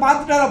பண்றதுன்னா ஒருத்தர்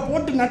பார்த்துட்டார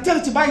போட்டு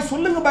நச்சரிச்சு பாய்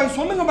சொல்லுங்க பாய்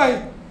சொல்லுங்க பாய்.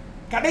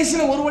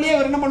 கடைசியில் ஒரு வழியாக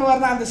அவர் என்ன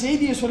பண்ணுவார்னா அந்த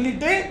செய்தியை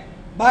சொல்லிட்டு,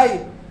 பாய்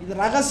இது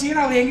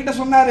ரகசியம்னு அவர் என்கிட்ட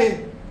சொன்னாரு,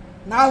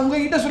 நான்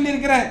உங்ககிட்ட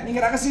சொல்லியிருக்கிறேன், நீங்க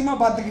ரகசியமா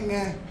பார்த்துக்குங்க.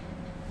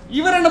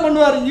 இவர் என்ன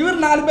பண்ணுவார், இவர்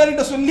 4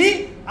 பேர்கிட்ட சொல்லி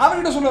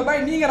அவர்கிட்ட சொல்லுவார்,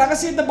 பாய் நீங்க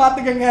ரகசியத்தை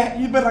பார்த்துக்கங்க,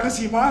 இது பேர்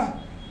ரகசியமா.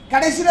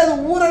 கடைசியில் அது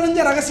ஊரறிஞ்ச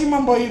ரகசியமா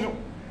போயிடும்.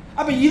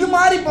 அப்ப இது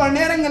மாதிரி பல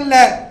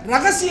நேரங்களில்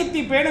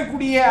ரகசியத்தை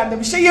பேணக்கூடிய அந்த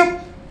விஷயம்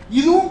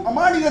இதுவும்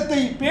அமானிதத்தை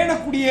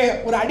பேணக்கூடிய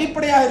ஒரு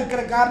அடிப்படையாக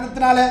இருக்கிற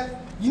காரணத்தினால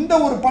இந்த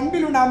ஒரு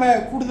பண்பிலும் நாம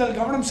கூடுதல்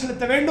கவனம்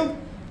செலுத்த வேண்டும்.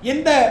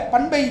 எந்த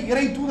பண்பை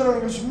இறை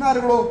தூதரவர்கள்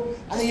சொன்னார்களோ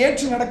அதை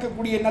ஏற்று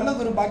நடக்கக்கூடிய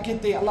நல்லதொரு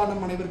பாக்கியத்தை அல்லாஹ்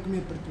நம் அனைவருக்கும்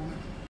ஏற்படுத்துவார்.